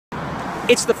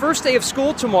It's the first day of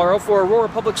school tomorrow for Aurora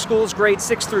Public Schools grades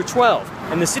 6 through 12,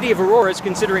 and the city of Aurora is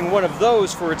considering one of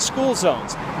those for its school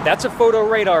zones. That's a photo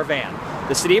radar van.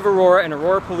 The city of Aurora and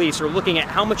Aurora Police are looking at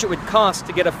how much it would cost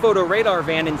to get a photo radar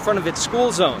van in front of its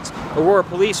school zones. Aurora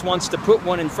Police wants to put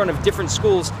one in front of different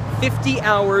schools 50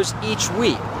 hours each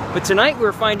week. But tonight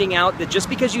we're finding out that just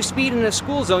because you speed in a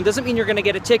school zone doesn't mean you're going to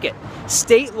get a ticket.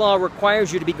 State law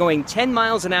requires you to be going 10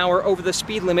 miles an hour over the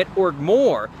speed limit or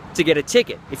more to get a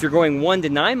ticket. If you're going 1 to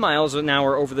 9 miles an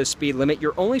hour over the speed limit,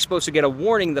 you're only supposed to get a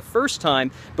warning the first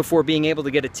time before being able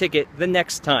to get a ticket the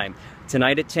next time.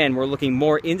 Tonight at 10, we're looking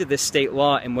more into this state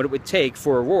law and what it would take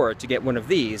for Aurora to get one of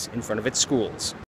these in front of its schools.